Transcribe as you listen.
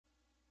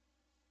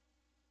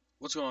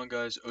What's going on,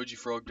 guys? OG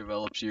Frog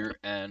Develops here,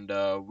 and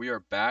we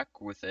are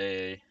back with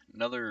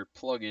another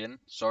plugin.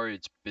 Sorry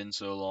it's been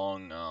so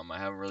long. I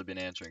haven't really been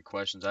answering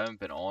questions. I haven't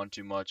been on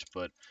too much,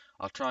 but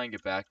I'll try and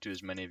get back to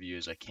as many of you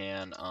as I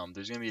can.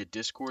 There's going to be a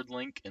Discord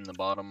link in the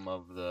bottom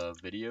of the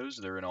videos.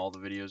 They're in all the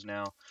videos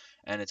now,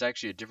 and it's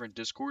actually a different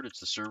Discord.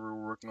 It's the server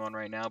we're working on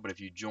right now, but if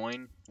you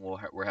join,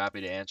 we're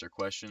happy to answer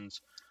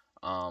questions.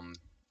 Um,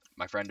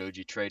 my friend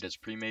OG Trade does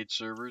pre-made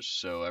servers,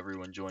 so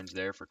everyone joins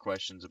there for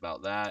questions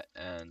about that,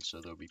 and so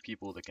there'll be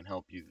people that can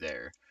help you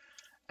there.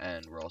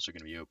 And we're also going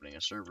to be opening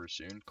a server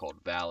soon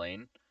called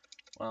Valane.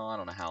 Well, I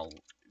don't know how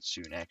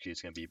soon actually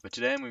it's going to be, but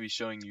today I'm going to be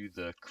showing you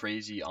the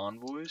crazy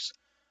envoys.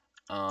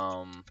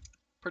 Um,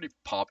 Pretty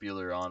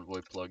popular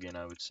envoy plugin,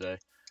 I would say.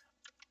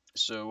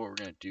 So what we're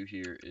going to do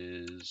here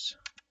is,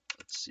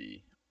 let's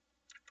see,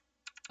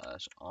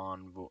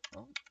 envoy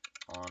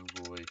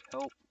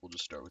help. We'll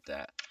just start with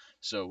that.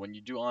 So when you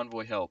do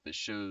envoy help, it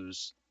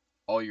shows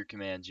all your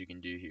commands you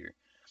can do here.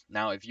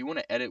 Now, if you want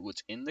to edit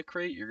what's in the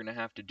crate, you're gonna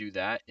have to do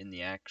that in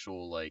the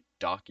actual like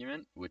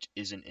document, which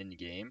isn't in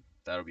game.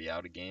 That'll be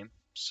out of game.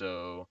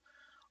 So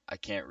I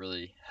can't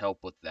really help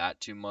with that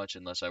too much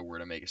unless I were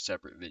to make a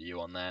separate video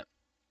on that.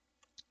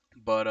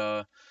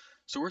 But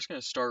so we're just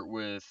gonna start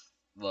with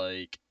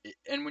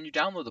and when you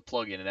download the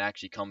plugin, it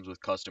actually comes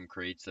with custom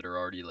crates that are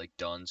already like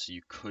done, so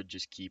you could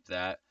just keep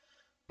that.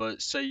 But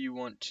say you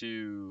want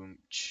to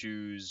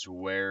choose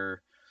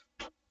where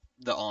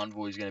the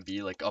envoy is going to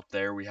be, like up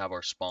there we have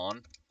our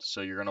spawn,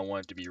 so you're going to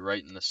want it to be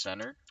right in the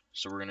center.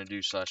 So we're going to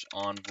do slash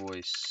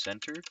envoy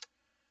center,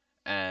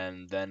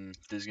 and then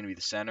this is going to be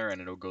the center, and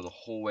it'll go the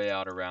whole way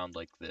out around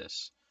like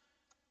this.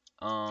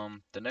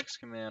 The next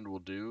command we'll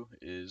do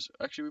is,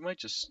 actually we might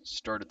just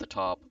start at the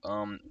top.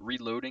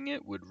 Reloading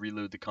it would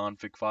reload the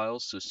config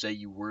files, so say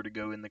you were to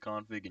go in the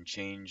config and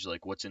change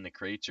like what's in the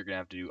crates, you're going to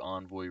have to do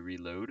envoy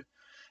reload,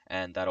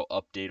 and that'll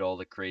update all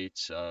the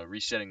crates.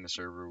 Resetting the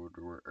server would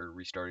work, or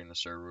restarting the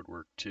server would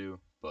work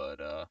too. But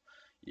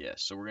yeah,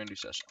 so we're gonna do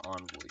slash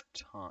envoy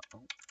time.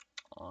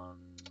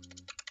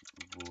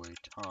 Envoy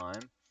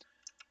time.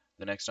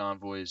 The next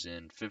envoy is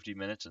in 50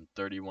 minutes and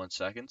 31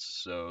 seconds,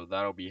 so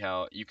that'll be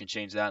how you can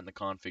change that in the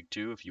config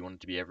too. If you want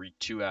it to be every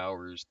 2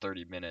 hours,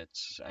 30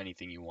 minutes,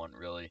 anything you want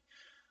really.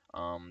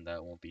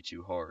 That won't be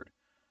too hard.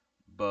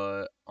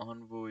 But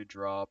envoy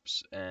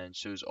drops and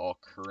shows all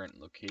current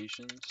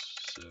locations.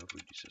 So if we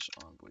do this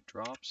envoy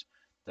drops,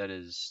 that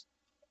is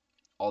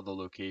all the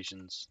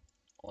locations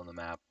on the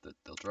map that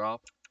they'll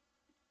drop.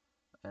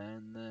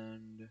 And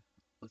then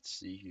let's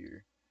see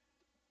here.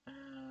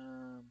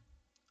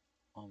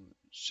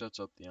 Shuts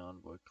up the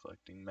envoy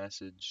collecting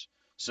message.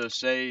 So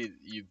say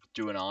you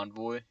do an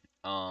envoy,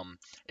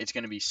 it's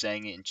going to be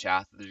saying it in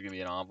chat that there's going to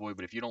be an envoy,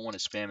 but if you don't want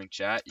it spamming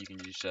chat, you can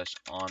just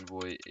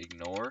envoy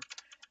ignore,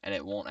 and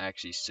it won't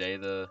actually say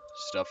the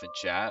stuff in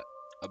chat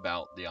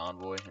about the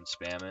envoy and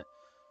spam it.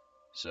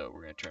 So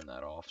we're going to turn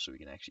that off so we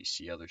can actually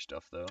see other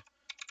stuff though.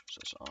 So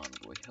it's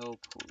envoy help,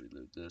 we'll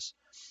reload this.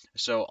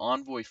 So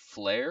envoy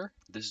flare,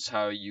 this is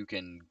how you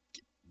can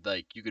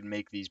you could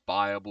make these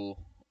buyable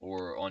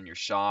or on your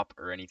shop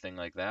or anything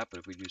like that.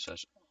 But if we do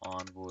such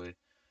envoy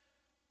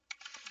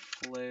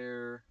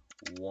flare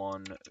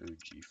 1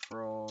 OG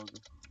frog,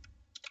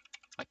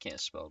 I can't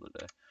spell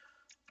today.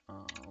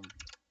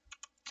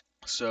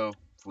 So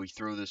if we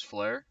throw this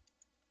flare,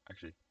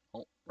 actually,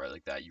 oh, right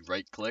like that, you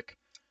right click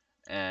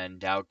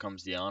and out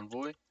comes the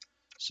envoy.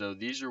 So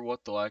these are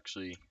what they'll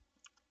actually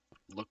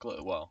look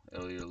like. Well,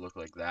 it'll either look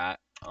like that.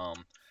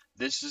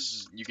 This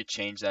is, you could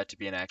change that to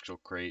be an actual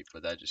crate,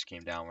 but that just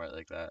came down right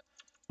like that.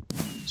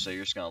 So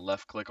you're just gonna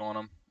left click on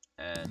them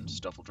and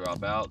stuff will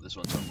drop out. This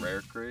one's a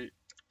rare crate,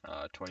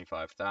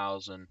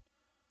 25,000.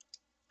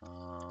 Where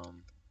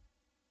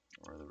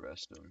are the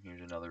rest of them?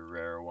 Here's another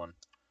rare one,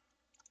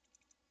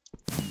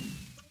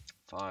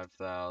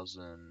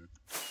 5,000. And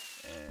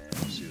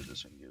let's see what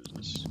this one gives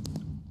us.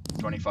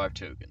 25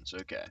 tokens.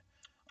 Okay.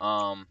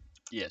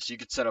 Yeah, so you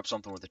could set up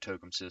something with the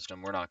token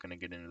system. We're not gonna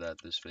get into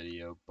that this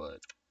video, but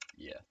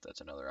yeah,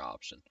 that's another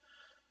option.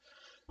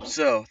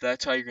 So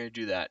that's how you're going to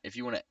do that. If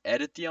you want to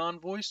edit the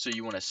envoy, so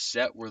you want to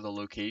set where the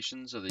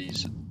locations of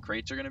these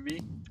crates are going to be,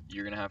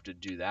 you're going to have to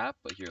do that.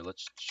 But here,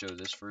 let's show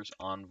this first.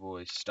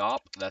 Envoy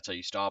stop. That's how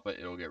you stop it.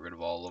 It'll get rid of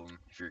all of them.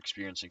 If you're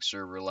experiencing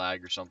server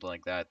lag or something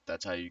like that,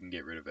 that's how you can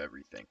get rid of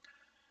everything.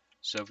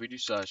 So if we do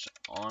slash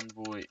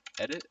envoy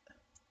edit,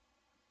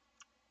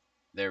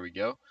 there we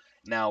go.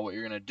 Now what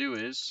you're going to do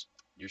is,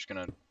 you're just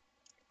going to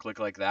click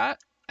like that,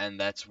 and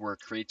that's where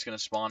crate's going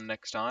to spawn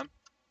next time.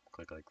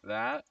 Click like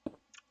that.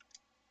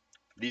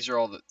 These are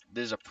all this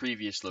is a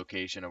previous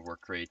location of where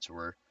crates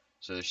were.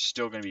 So there's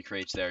still going to be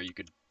crates there. You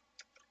could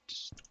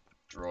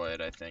destroy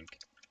it, I think.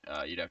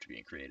 You'd have to be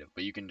in creative.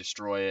 But you can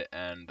destroy it,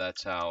 and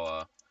that's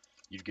how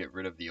you'd get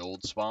rid of the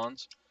old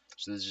spawns.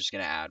 So this is just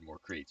going to add more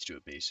crates to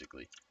it,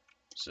 basically.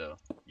 So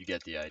you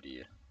get the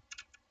idea.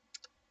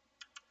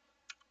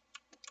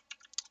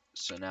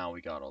 So now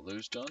we got all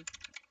those done.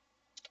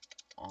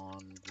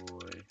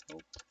 Envoy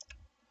help.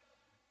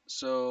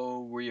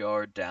 So we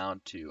are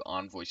down to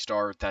Envoy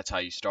start. That's how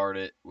you start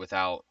it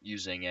without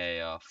using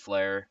a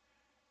flare.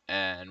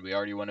 And we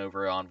already went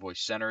over Envoy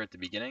center at the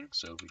beginning.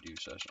 So if we do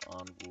session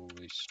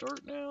Envoy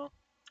start now,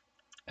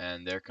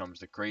 and there comes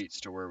the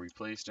crates to where we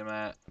placed them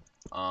at.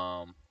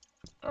 I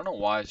don't know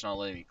why it's not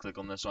letting me click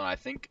on this one. I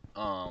think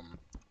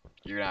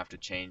you're gonna have to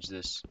change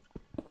this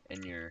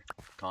in your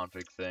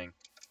config thing.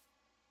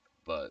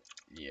 But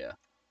yeah.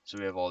 So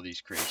we have all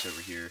these crates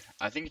over here.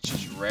 I think it's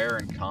just rare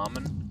and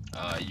common.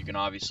 You can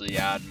obviously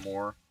add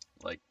more.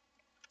 Like,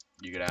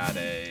 you could add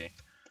a,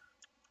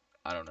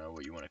 I don't know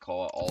what you want to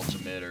call it,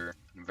 ultimate or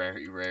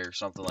very rare,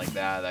 something like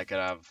that. That could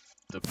have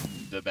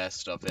the best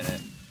stuff in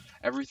it.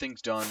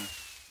 Everything's done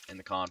in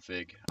the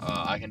config.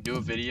 I can do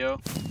a video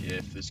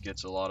if this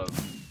gets a lot of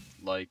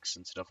likes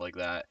and stuff like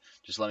that.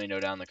 Just let me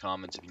know down in the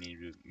comments if you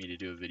need me to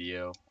do a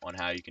video on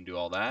how you can do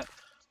all that.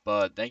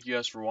 But thank you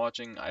guys for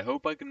watching. I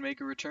hope I can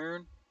make a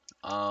return.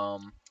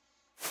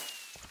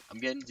 I'm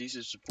getting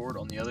decent support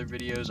on the other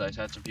videos. I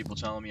had some people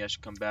telling me I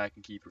should come back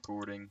and keep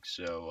recording.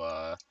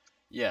 So,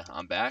 yeah,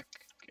 I'm back,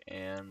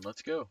 and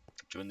let's go.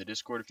 Join the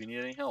Discord if you need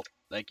any help.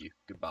 Thank you.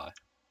 Goodbye.